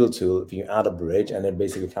 here's a visual tool, if you add a bridge, and then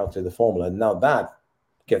basically calculate the formula. And now that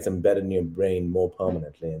gets embedded in your brain more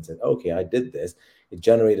permanently, and said, okay, I did this, it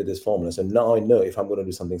generated this formula, so now I know if I'm going to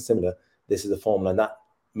do something similar, this is the formula, and that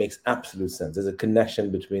makes absolute sense. There's a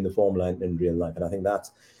connection between the formula and real life, and I think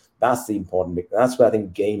that's the important bit. That's where I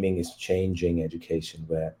think gaming is changing education,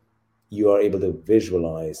 where you are able to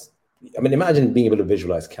visualize. I mean, imagine being able to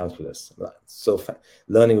visualize calculus. So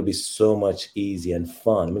learning would be so much easier and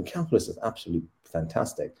fun. I mean, calculus is absolutely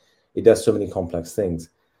fantastic. It does so many complex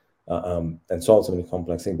things. And solve so many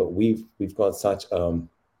complex things, but we've got such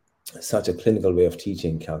a clinical way of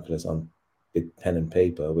teaching calculus on pen and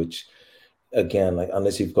paper, which, again, like,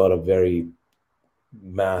 unless you've got a very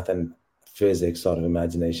math and physics sort of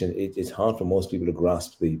imagination, it's hard for most people to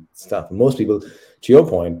grasp the stuff. And most people, to your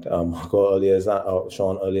point, Marco, earlier is that, or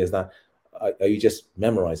Sean earlier is that, are you just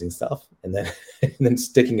memorizing stuff and then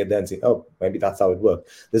sticking it there and saying, oh, maybe that's how it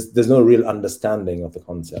works? There's no real understanding of the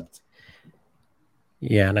concept.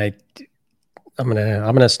 Yeah, and I'm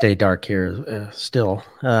gonna stay dark here still,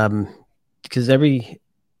 because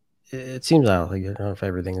it seems like, I don't know if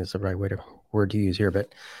everything is the right word to use here,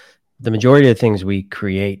 but the majority of things we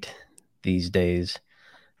create these days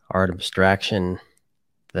are an abstraction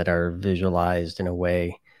that are visualized in a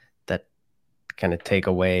way that kind of take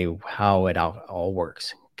away how it all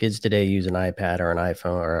works. Kids today use an iPad or an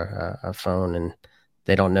iPhone or a phone, and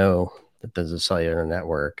they don't know that there's a cellular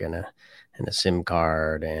network and a SIM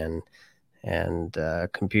card and a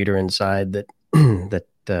computer inside that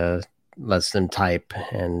that lets them type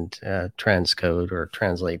and transcode or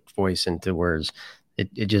translate voice into words.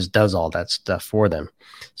 It just does all that stuff for them.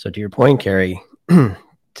 So to your point, Carey,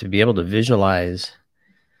 to be able to visualize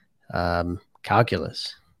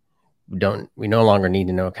calculus, we no longer need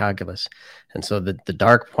to know calculus. And so the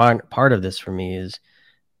dark part of this for me is,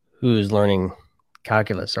 who is learning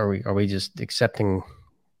calculus? Are we just accepting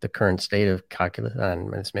the current state of calculus?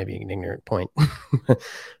 And it's maybe an ignorant point.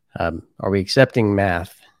 Are we accepting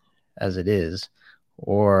math as it is,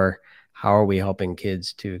 or how are we helping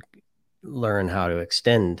kids to learn how to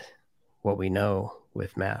extend what we know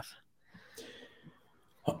with math?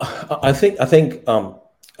 I think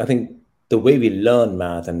the way we learn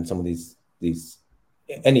math and some of these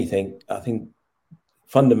anything, I think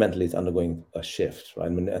fundamentally it's undergoing a shift, right? I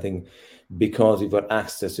mean, I think because we've got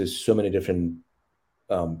access to so many different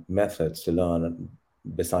methods to learn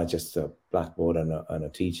besides just a blackboard and a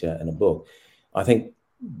teacher and a book, I think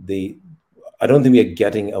I don't think we are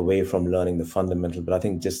getting away from learning the fundamental, but I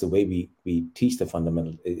think just the way we teach the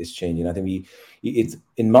fundamental is changing. I think it's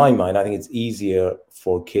in my mind, I think it's easier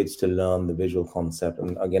for kids to learn the visual concept.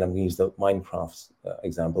 And again, I'm going to use the Minecraft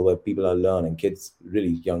example where people are learning,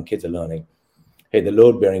 really young kids are learning, hey, the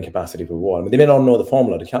load bearing capacity of a wall. I mean, they may not know the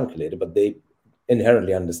formula to calculate it, but they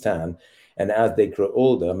inherently understand. And as they grow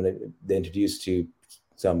older, I mean, they're introduced to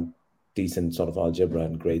some decent sort of algebra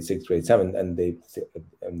in grade 6, grade 7, and they've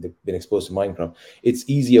been exposed to Minecraft. It's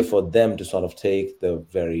easier for them to sort of take the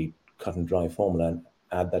very cut and dry formula and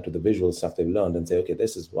add that to the visual stuff they've learned and say, okay,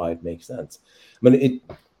 this is why it makes sense. I mean,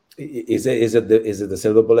 is it the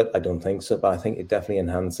silver bullet? I don't think so, but I think it definitely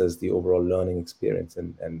enhances the overall learning experience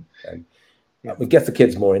and it gets the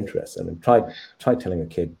kids more interested. I mean, try telling a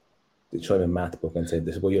kid, show him a math book and say,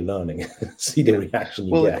 this is what you're learning. See the reaction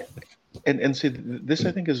you get. And see, this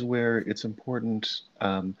I think is where it's important,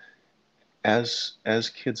 as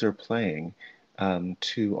kids are playing,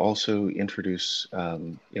 to also introduce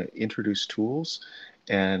introduce tools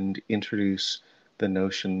and introduce the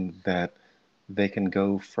notion that they can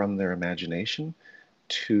go from their imagination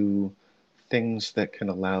to things that can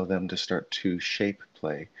allow them to start to shape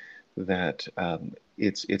play. That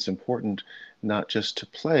it's important not just to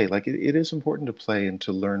play, like it is important to play and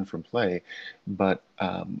to learn from play, but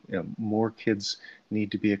more kids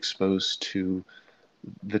need to be exposed to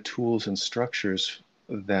the tools and structures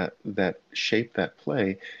that shape that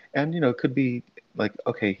play. And it could be like,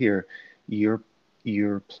 okay, here you're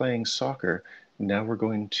playing soccer. Now we're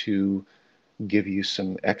going to give you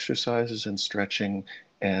some exercises and stretching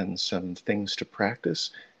and some things to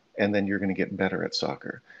practice, and then you're going to get better at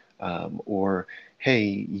soccer. Or,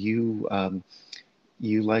 hey, you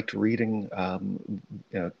liked reading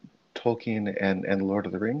Tolkien and Lord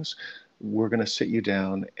of the Rings. We're going to sit you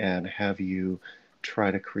down and have you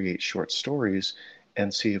try to create short stories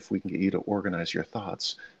and see if we can get you to organize your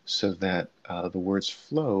thoughts so that the words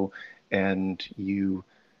flow and you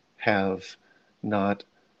have not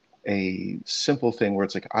a simple thing where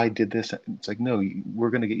it's like, I did this. It's like, no,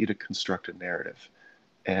 we're going to get you to construct a narrative.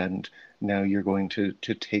 And now you're going to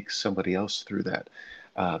take somebody else through that.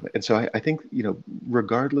 And so I think,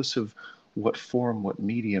 regardless of what form, what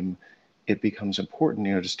medium, it becomes important,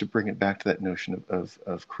 just to bring it back to that notion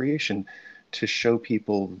of creation, to show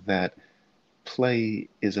people that play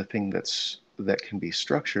is a thing that can be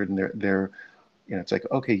structured. And they're it's like,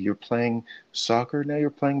 okay, you're playing soccer, now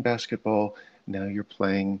you're playing basketball, now you're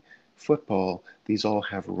playing football. These all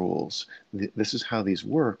have rules. This is how these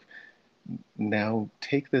work. Now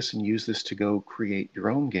take this and use this to go create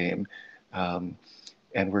your own game. And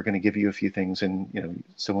we're going to give you a few things. And,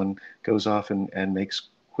 someone goes off and makes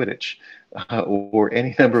Quidditch or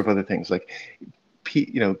any number of other things. Like,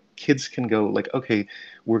 kids can go like, okay,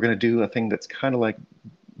 we're going to do a thing that's kind of like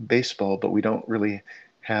baseball, but we don't really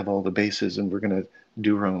have all the bases, and we're going to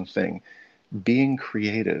do our own thing. Being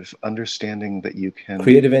creative, understanding that you can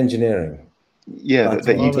creative engineering. Yeah,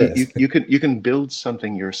 that you can build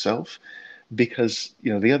something yourself, because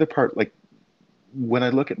the other part, like when I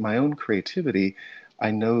look at my own creativity,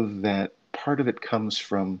 I know that part of it comes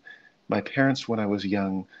from my parents when I was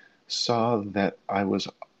young saw that I was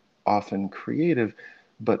often creative,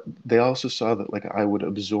 but they also saw that like I would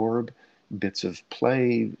absorb bits of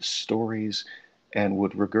play, stories, and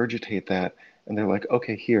would regurgitate that. And they're like,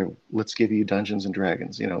 okay, here, let's give you Dungeons and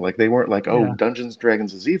Dragons. Like they weren't like, oh, Dungeons and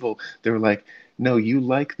Dragons is evil. They were like, no, you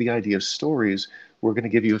like the idea of stories. We're going to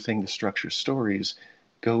give you a thing to structure stories.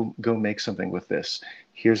 Go make something with this.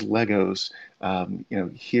 Here's Legos.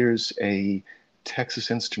 Here's a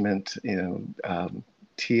Texas Instrument, TI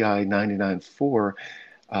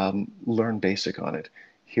 99.4. Learn basic on it.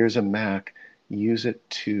 Here's a Mac. Use it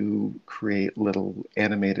to create little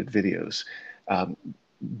animated videos.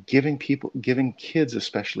 Giving kids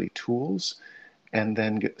especially tools, and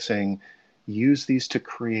then saying, use these to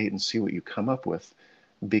create and see what you come up with,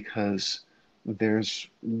 because there's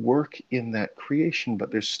work in that creation,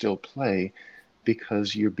 but there's still play,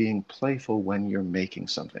 because you're being playful when you're making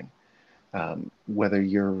something. Whether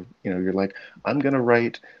you're like, I'm going to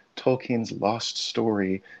write Tolkien's lost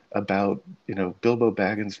story about Bilbo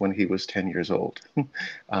Baggins when he was 10 years old,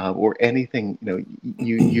 or anything.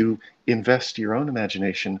 You invest your own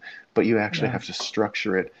imagination, but you actually have to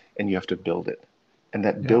structure it and you have to build it, and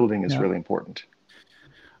that building is really important.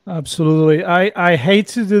 Absolutely. I hate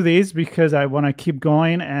to do this because I want to keep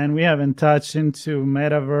going and we haven't touched into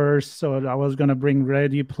metaverse. So I was going to bring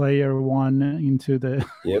Ready Player One into the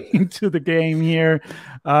into the game here.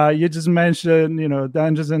 You just mentioned,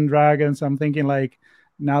 Dungeons and Dragons. I'm thinking like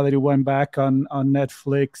now that it went back on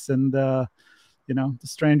Netflix and the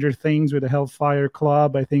Stranger Things with the Hellfire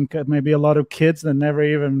Club. I think maybe a lot of kids that never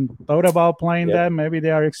even thought about playing that. Maybe they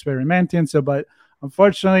are experimenting. So, but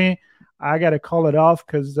unfortunately, I got to call it off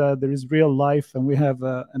because there is real life and we have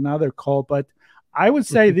another call. But I would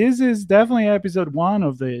say this is definitely episode 1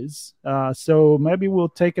 of this. So maybe we'll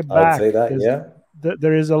take it back. I'd say that, yeah.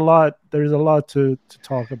 There is a lot to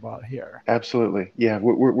talk about here. Absolutely. Yeah,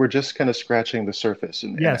 we're just kind of scratching the surface.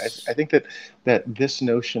 And I think that this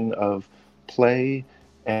notion of play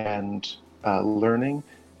and learning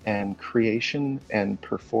and creation and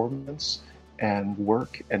performance and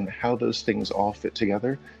work and how those things all fit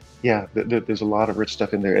together. Yeah, there's a lot of rich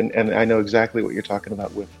stuff in there, and I know exactly what you're talking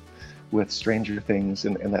about with Stranger Things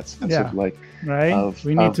and that sense of like, right.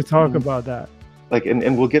 We need to talk about that. Like,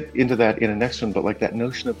 and we'll get into that in the next one, but like that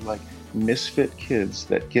notion of like misfit kids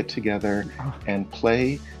that get together and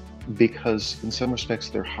play because in some respects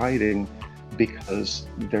they're hiding because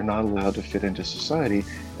they're not allowed to fit into society,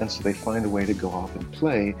 and so they find a way to go off and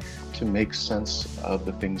play to make sense of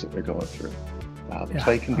the things that they're going through.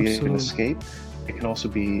 Play can be an escape. It can also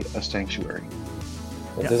be a sanctuary.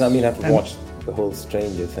 Does that mean I have to watch the whole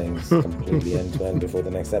Stranger Things completely end to end before the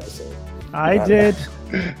next episode? I did.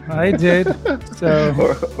 So,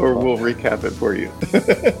 or we'll recap it for you.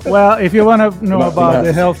 Well, if you want to know about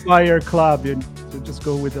the Hellfire Club, you just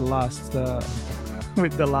go with the last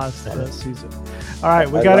season. All right,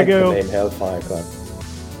 we gotta go. The name Hellfire Club.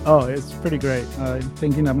 Oh, it's pretty great. I'm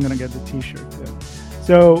thinking I'm gonna get the T-shirt too.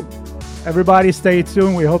 So. Everybody stay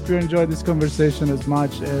tuned. We hope you enjoyed this conversation as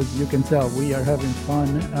much as you can tell. We are having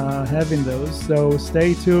fun having those. So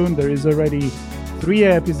stay tuned. There is already 3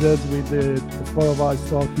 episodes with the 4 of us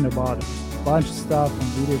talking about a bunch of stuff from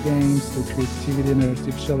video games to creativity and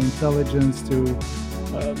artificial intelligence to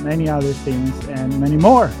many other things and many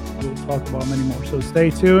more. We'll talk about many more. So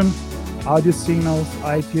stay tuned. Audio Signals,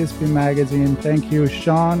 ITSP Magazine. Thank you,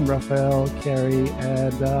 Sean, Rafael, Carey,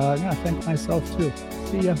 and I'm going to thank myself too.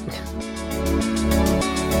 See ya.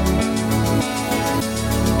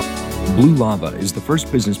 Blue Lava is the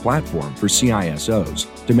first business platform for CISOs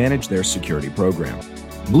to manage their security program.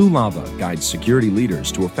 Blue Lava guides security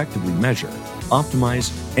leaders to effectively measure,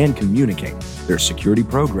 optimize, and communicate their security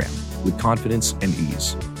program with confidence and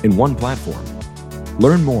ease in one platform.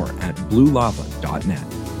 Learn more at bluelava.net.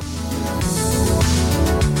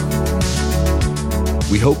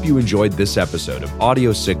 We hope you enjoyed this episode of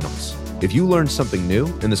Audio Signals. If you learned something new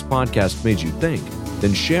and this podcast made you think,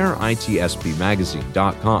 then share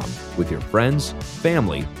itspmagazine.com with your friends,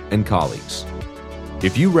 family, and colleagues.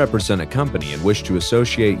 If you represent a company and wish to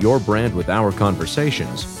associate your brand with our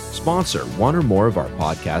conversations, sponsor one or more of our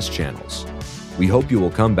podcast channels. We hope you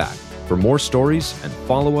will come back for more stories and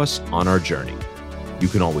follow us on our journey. You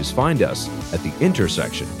can always find us at the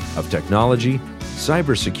intersection of technology,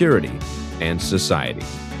 cybersecurity, and society,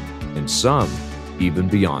 and some even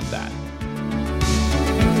beyond that.